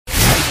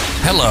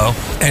Hello,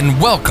 and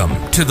welcome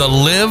to the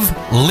Live,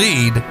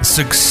 Lead,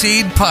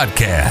 Succeed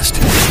podcast,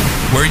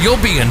 where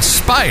you'll be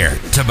inspired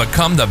to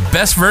become the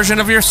best version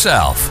of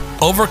yourself,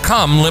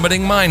 overcome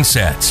limiting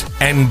mindsets,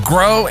 and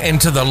grow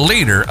into the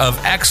leader of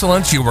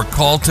excellence you were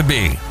called to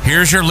be.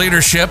 Here's your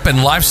leadership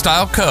and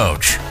lifestyle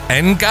coach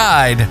and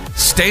guide,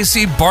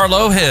 Stacy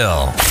Barlow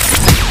Hill.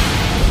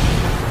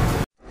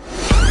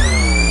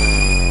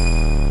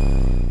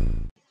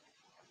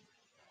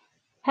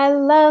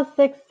 Hello,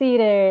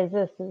 Succeeders.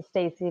 This is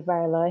Stacy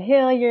Barlow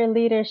Hill, your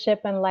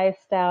leadership and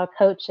lifestyle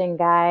coach and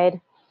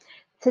guide.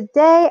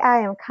 Today,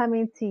 I am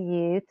coming to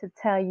you to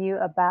tell you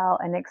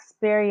about an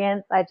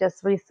experience I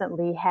just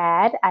recently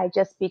had. I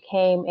just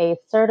became a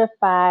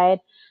certified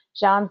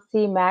John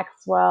C.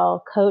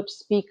 Maxwell coach,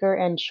 speaker,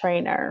 and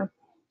trainer.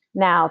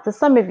 Now, to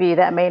some of you,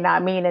 that may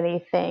not mean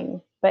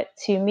anything, but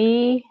to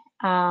me,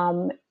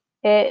 it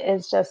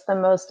is just the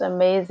most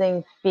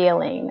amazing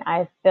feeling.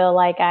 I feel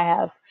like I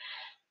have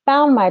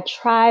found my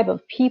tribe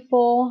of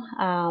people.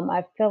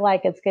 I feel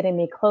like it's getting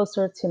me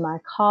closer to my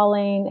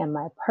calling and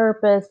my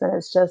purpose, and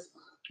it's just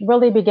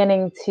really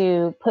beginning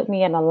to put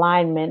me in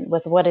alignment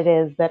with what it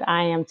is that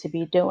I am to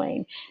be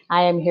doing.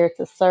 I am here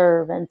to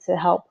serve and to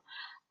help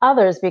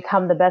others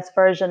become the best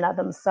version of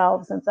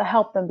themselves and to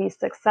help them be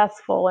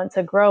successful and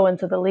to grow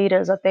into the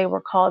leaders that they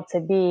were called to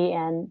be.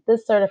 And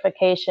this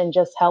certification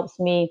just helps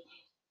me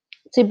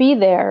to be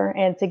there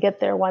and to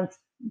get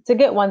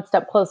one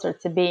step closer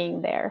to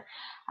being there.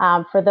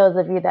 For those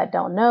of you that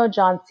don't know,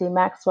 John C.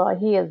 Maxwell,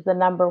 he is the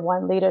number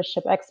one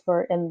leadership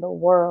expert in the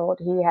world.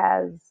 He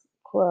has,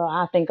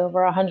 I think,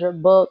 over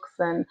 100 books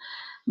and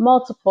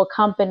multiple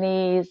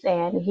companies,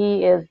 and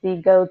he is the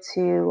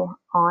go-to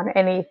on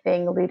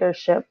anything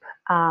leadership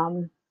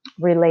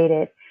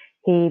related.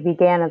 He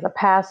began as a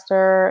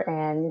pastor,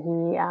 and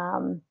he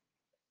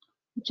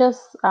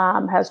just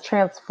has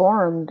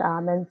transformed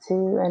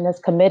into and is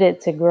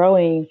committed to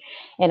growing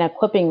and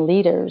equipping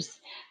leaders.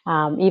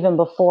 Even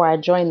before I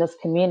joined this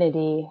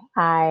community,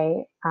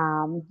 I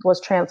was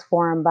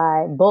transformed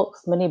by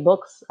many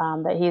books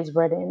that he's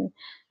written.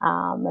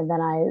 And then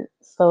I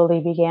slowly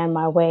began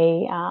my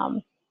way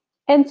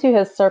into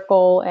his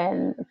circle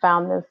and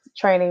found this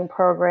training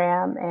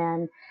program.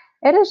 And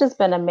it has just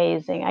been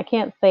amazing. I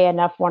can't say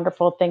enough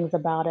wonderful things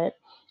about it.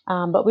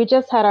 But we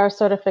just had our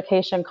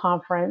certification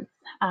conference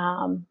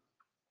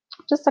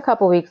just a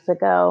couple weeks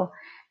ago,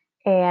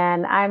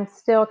 and I'm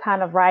still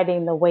kind of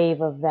riding the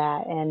wave of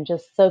that and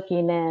just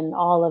soaking in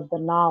all of the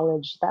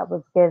knowledge that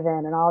was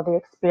given and all the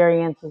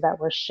experiences that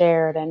were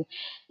shared. And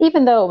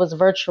even though it was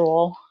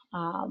virtual,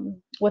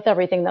 with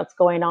everything that's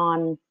going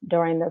on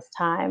during this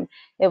time,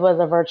 it was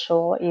a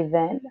virtual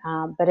event,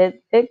 but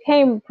it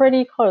came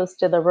pretty close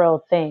to the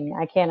real thing.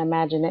 I can't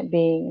imagine it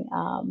being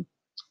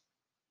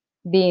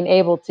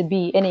able to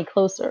be any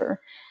closer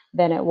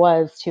than it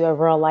was to a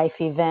real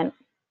life event.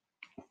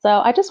 So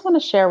I just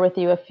want to share with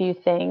you a few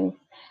things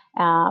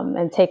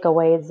and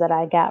takeaways that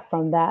I got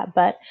from that.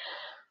 But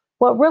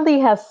what really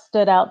has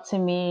stood out to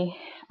me,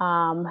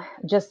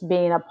 just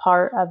being a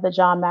part of the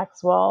John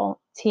Maxwell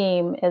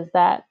team, is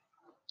that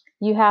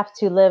you have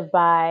to live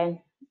by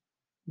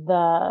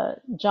the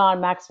John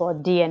Maxwell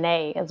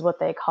DNA, is what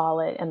they call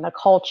it, and the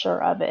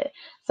culture of it.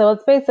 So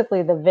it's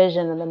basically the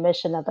vision and the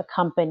mission of the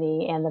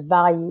company and the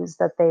values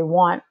that they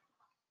want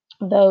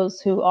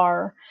those who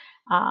are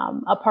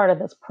a part of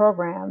this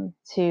program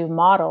to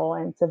model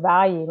and to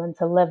value and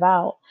to live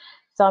out.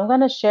 So I'm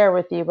going to share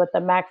with you what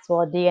the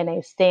Maxwell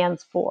DNA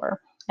stands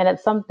for. And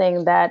it's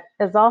something that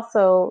is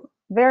also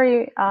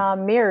very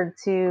mirrored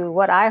to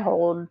what I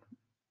hold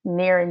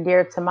near and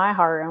dear to my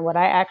heart and what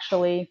I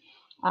actually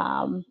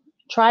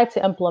try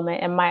to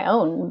implement in my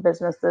own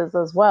businesses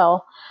as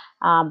well.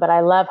 But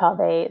I love how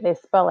they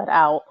spell it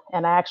out.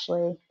 And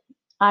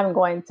I'm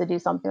going to do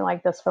something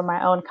like this for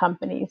my own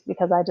companies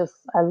because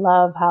I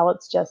love how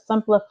it's just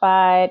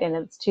simplified and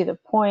it's to the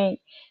point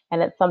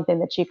and it's something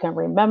that you can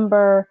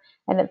remember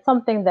and it's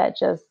something that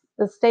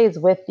it stays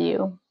with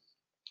you.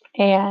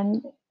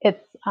 And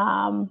it's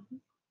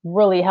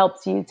really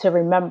helps you to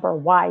remember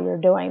why you're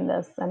doing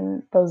this.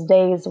 And those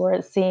days where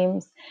it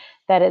seems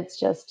that it's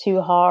just too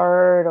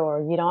hard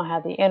or you don't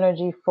have the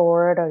energy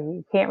for it or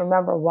you can't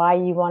remember why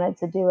you wanted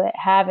to do it,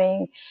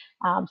 having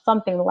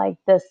something like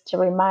this to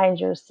remind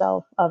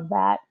yourself of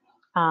that,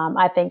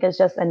 I think is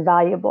just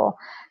invaluable.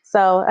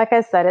 So like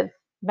I said, it's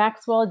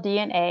Maxwell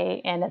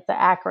DNA and it's an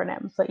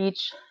acronym. So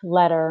each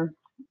letter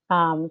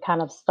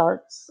kind of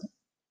starts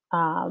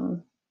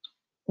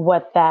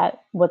what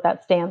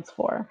that stands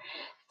for.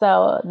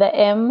 So the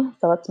M,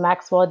 so it's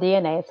Maxwell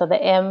DNA. So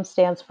the M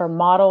stands for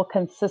model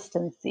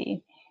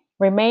consistency.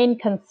 Remain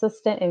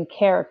consistent in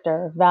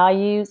character,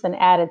 values, and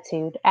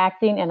attitude,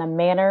 acting in a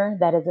manner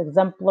that is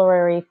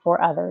exemplary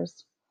for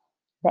others.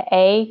 The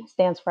A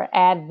stands for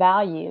add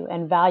value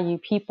and value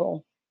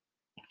people.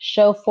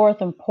 Show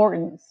forth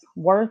importance,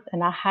 worth,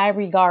 and a high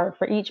regard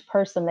for each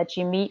person that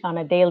you meet on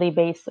a daily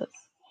basis.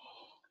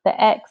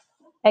 The X,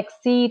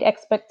 exceed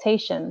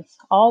expectations.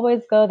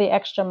 Always go the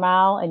extra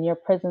mile in your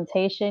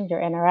presentation,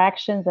 your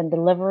interactions and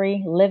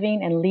delivery,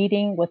 living and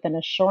leading with an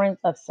assurance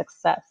of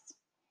success.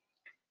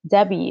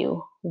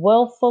 W,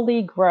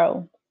 willfully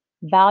grow.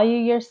 Value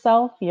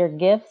yourself, your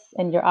gifts,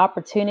 and your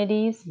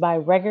opportunities by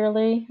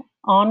regularly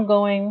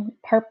ongoing,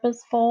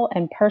 purposeful,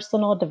 and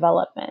personal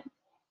development.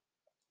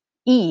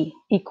 E,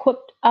 equip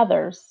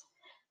others.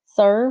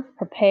 Serve,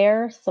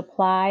 prepare,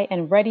 supply,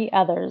 and ready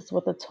others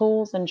with the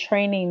tools and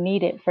training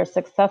needed for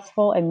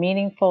successful and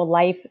meaningful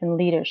life and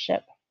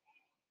leadership.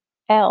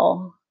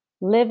 L,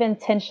 live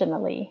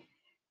intentionally.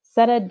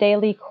 Set a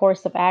daily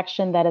course of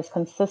action that is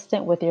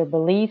consistent with your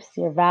beliefs,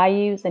 your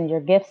values, and your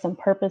gifts and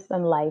purpose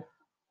in life.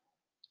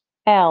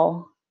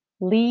 L,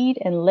 lead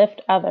and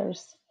lift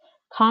others.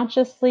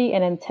 Consciously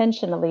and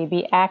intentionally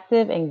be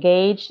active,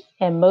 engaged,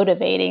 and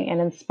motivating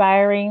and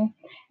inspiring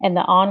in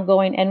the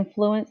ongoing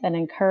influence and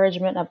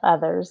encouragement of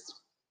others.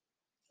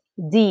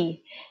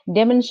 D,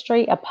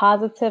 demonstrate a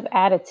positive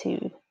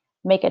attitude.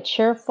 Make a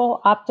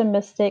cheerful,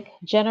 optimistic,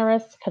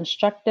 generous,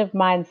 constructive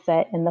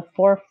mindset in the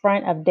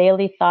forefront of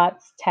daily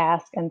thoughts,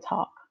 tasks, and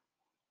talk.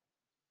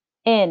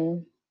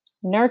 N,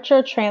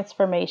 nurture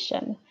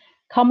transformation.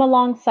 Come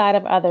alongside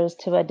of others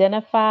to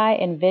identify,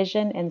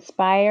 envision,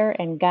 inspire,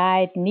 and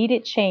guide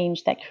needed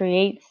change that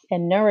creates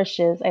and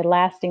nourishes a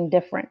lasting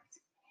difference.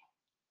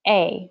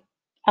 A,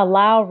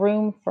 allow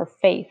room for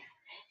faith.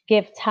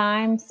 Give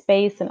time,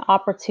 space, and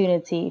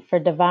opportunity for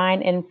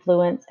divine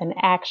influence and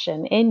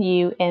action in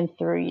you and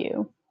through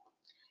you.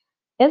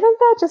 Isn't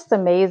that just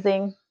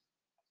amazing?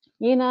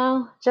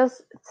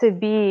 Just to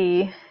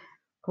be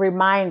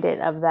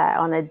reminded of that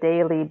on a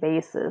daily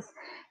basis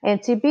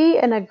and to be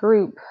in a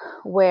group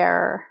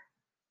where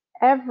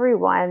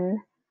everyone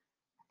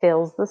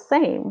feels the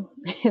same.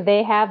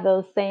 They have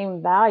those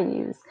same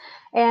values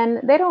and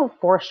they don't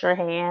force your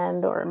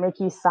hand or make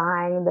you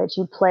sign that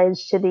you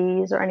pledge to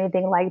these or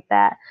anything like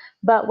that.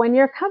 But when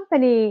your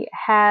company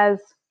has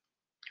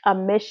a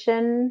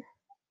mission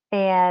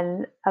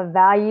and a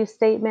value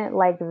statement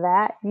like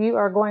that, you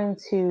are going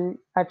to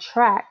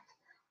attract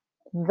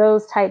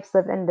those types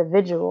of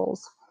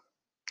individuals.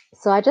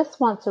 So I just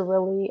want to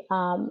really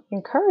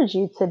encourage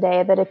you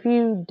today that if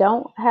you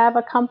don't have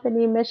a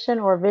company mission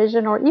or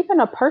vision, or even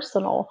a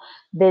personal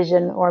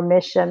vision or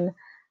mission,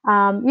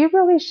 you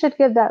really should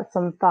give that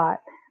some thought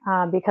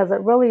because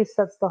it really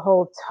sets the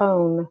whole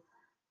tone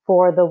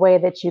for the way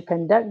that you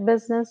conduct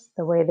business,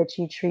 the way that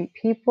you treat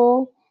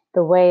people,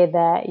 the way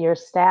that your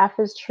staff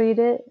is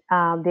treated,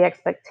 the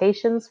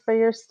expectations for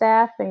your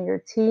staff and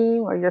your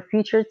team or your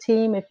future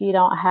team if you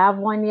don't have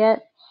one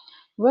yet.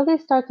 Really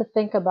start to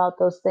think about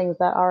those things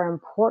that are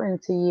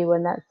important to you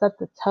and that set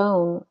the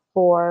tone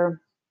for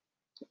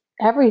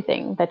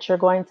everything that you're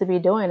going to be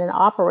doing and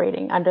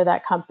operating under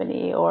that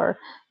company, or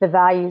the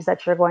values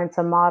that you're going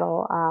to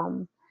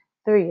model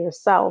through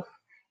yourself.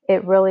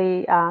 It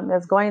really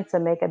is going to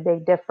make a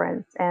big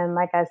difference. And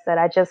like I said,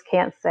 I just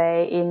can't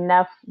say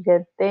enough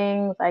good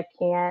things. I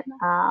can't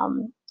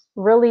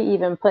really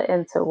even put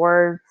into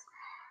words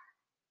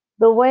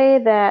the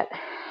way that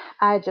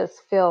I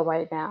just feel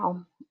right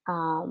now.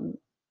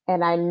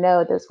 And I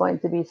know there's going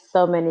to be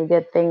so many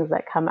good things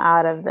that come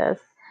out of this.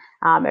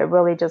 It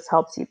really just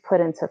helps you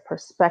put into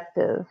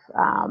perspective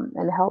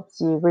and helps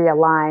you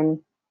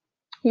realign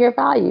your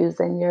values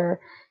and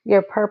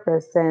your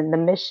purpose and the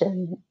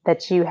mission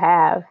that you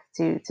have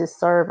to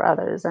serve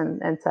others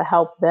and to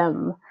help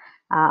them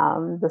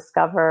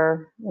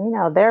discover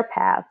their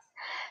paths.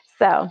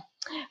 So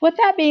with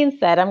that being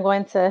said, I'm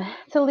going to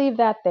leave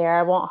that there.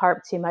 I won't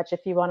harp too much. If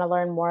you want to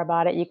learn more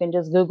about it, you can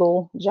just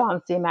Google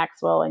John C.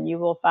 Maxwell and you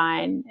will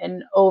find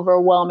an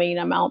overwhelming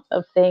amount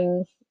of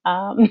things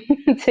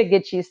to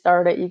get you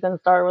started. You can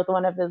start with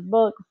one of his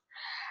books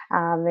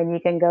and you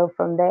can go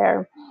from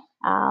there.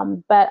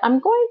 But I'm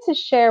going to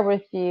share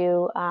with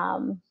you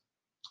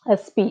a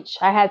speech.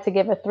 I had to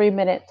give a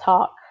 3-minute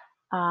talk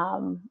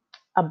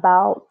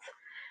about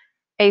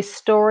a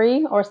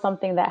story or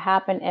something that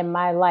happened in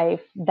my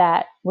life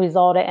that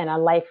resulted in a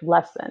life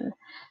lesson.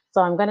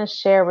 So I'm going to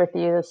share with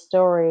you the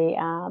story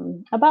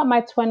about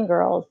my twin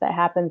girls that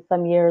happened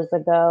some years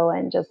ago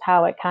and just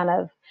how it kind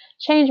of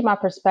changed my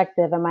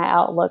perspective and my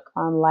outlook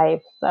on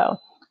life. So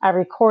I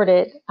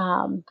recorded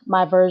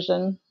my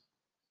version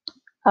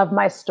of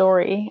my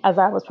story as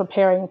I was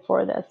preparing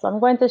for this. So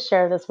I'm going to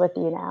share this with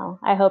you now.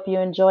 I hope you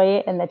enjoy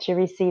it and that you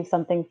receive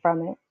something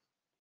from it.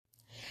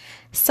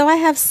 So I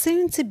have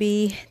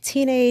soon-to-be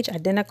teenage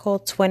identical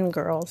twin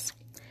girls.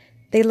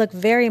 They look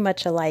very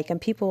much alike,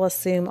 and people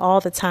assume all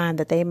the time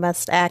that they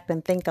must act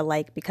and think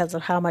alike because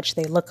of how much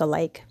they look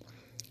alike.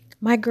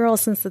 My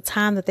girls, since the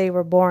time that they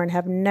were born,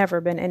 have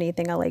never been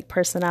anything alike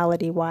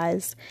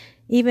personality-wise.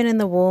 Even in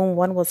the womb,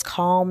 one was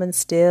calm and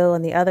still,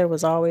 and the other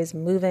was always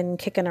moving,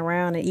 kicking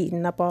around, and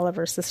eating up all of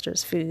her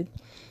sister's food.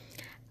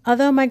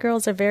 Although my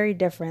girls are very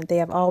different, they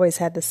have always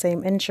had the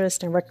same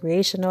interest in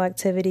recreational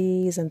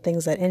activities and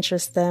things that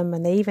interest them,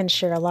 and they even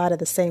share a lot of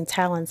the same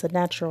talents and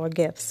natural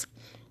gifts.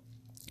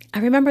 I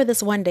remember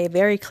this one day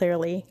very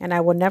clearly, and I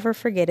will never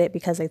forget it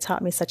because they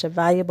taught me such a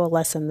valuable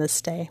lesson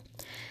this day.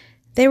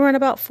 They were in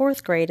about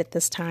 4th grade at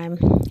this time,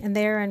 and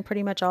they're in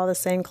pretty much all the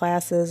same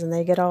classes, and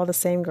they get all the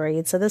same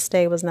grades, so this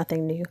day was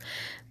nothing new.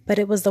 But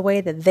it was the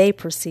way that they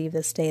perceived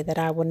this day that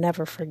I will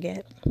never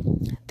forget.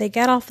 They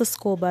got off the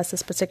school bus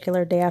this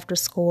particular day after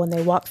school, and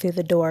they walked through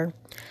the door.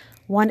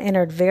 One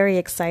entered very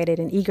excited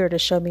and eager to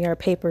show me her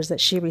papers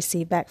that she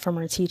received back from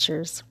her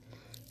teachers.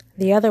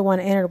 The other one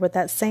entered with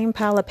that same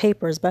pile of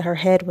papers, but her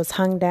head was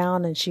hung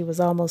down and she was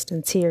almost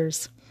in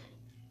tears.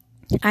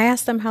 I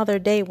asked them how their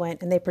day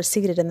went, and they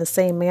proceeded in the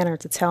same manner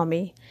to tell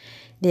me.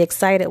 The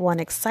excited one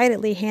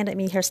excitedly handed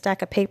me her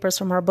stack of papers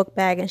from her book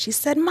bag, and she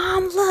said,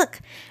 "Mom, look,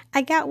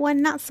 I got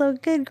one not so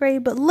good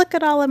grade, but look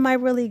at all of my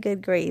really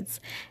good grades."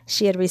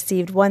 She had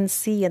received 1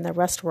 C and the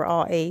rest were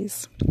all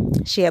A's.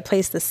 She had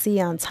placed the C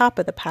on top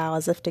of the pile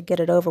as if to get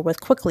it over with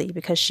quickly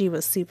because she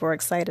was super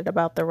excited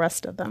about the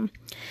rest of them.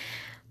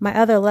 My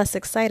other less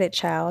excited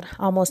child,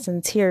 almost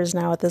in tears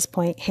now at this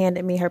point,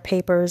 handed me her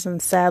papers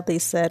and sadly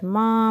said,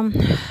 "Mom,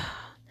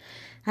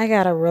 I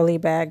got a really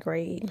bad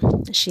grade."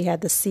 She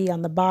had the C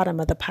on the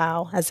bottom of the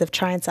pile, as if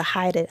trying to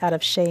hide it out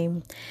of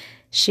shame.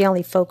 She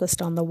only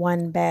focused on the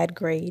one bad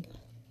grade.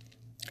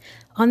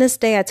 On this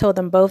day, I told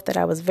them both that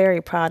I was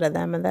very proud of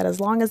them and that as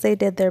long as they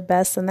did their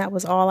best, then that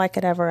was all I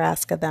could ever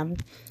ask of them.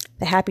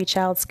 The happy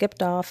child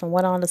skipped off and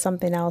went on to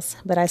something else,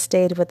 but I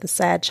stayed with the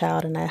sad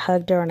child and I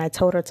hugged her and I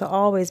told her to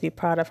always be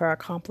proud of her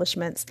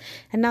accomplishments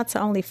and not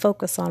to only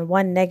focus on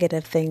one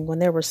negative thing when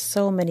there were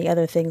so many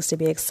other things to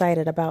be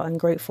excited about and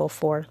grateful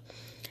for.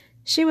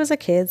 She was a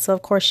kid, so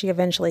of course she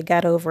eventually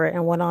got over it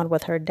and went on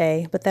with her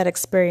day, but that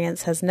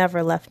experience has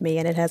never left me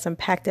and it has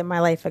impacted my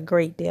life a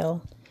great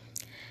deal.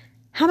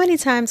 How many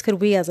times could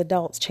we as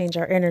adults change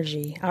our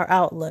energy, our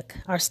outlook,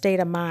 our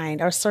state of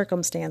mind, our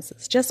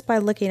circumstances, just by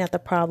looking at the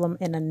problem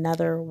in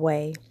another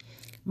way?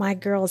 My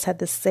girls had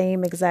the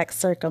same exact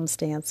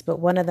circumstance, but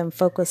one of them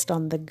focused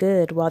on the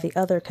good while the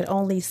other could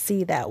only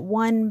see that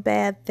one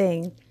bad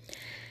thing.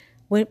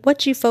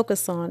 What you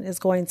focus on is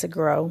going to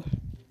grow.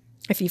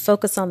 If you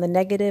focus on the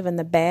negative and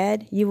the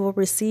bad, you will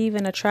receive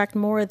and attract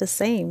more of the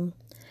same.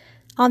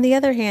 On the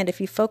other hand, if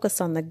you focus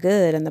on the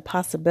good and the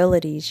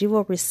possibilities, you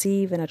will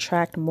receive and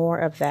attract more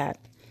of that.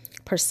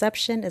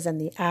 Perception is in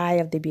the eye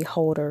of the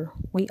beholder.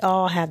 We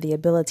all have the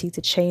ability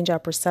to change our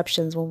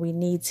perceptions when we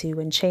need to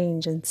and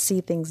change and see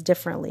things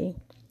differently.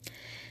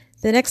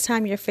 The next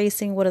time you're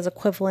facing what is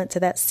equivalent to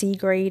that C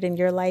grade in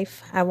your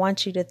life, I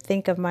want you to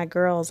think of my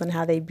girls and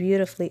how they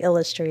beautifully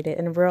illustrated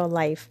in real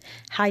life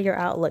how your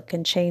outlook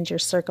can change your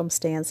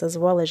circumstance as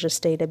well as your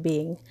state of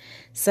being.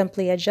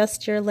 Simply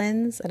adjust your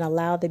lens and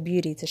allow the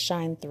beauty to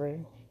shine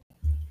through.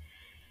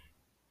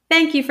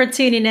 Thank you for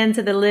tuning in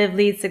to the Live,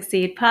 Lead,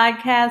 Succeed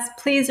podcast.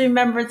 Please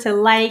remember to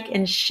like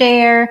and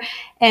share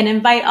and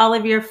invite all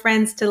of your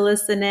friends to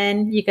listen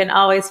in. You can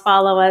always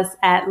follow us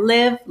at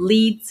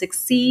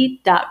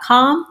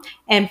liveleadsucceed.com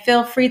and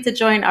feel free to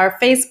join our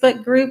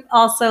Facebook group,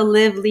 also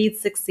Live, Lead,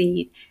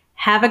 Succeed.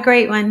 Have a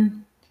great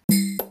one.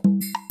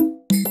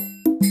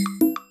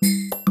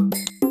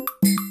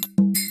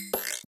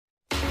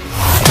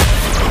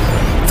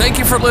 Thank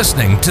you for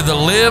listening to the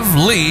Live,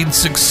 Lead,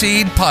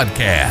 Succeed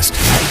podcast.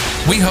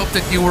 We hope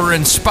that you were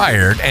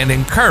inspired and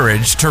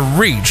encouraged to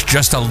reach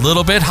just a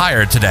little bit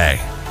higher today.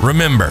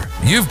 Remember,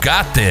 you've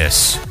got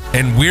this,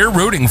 and we're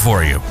rooting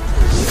for you.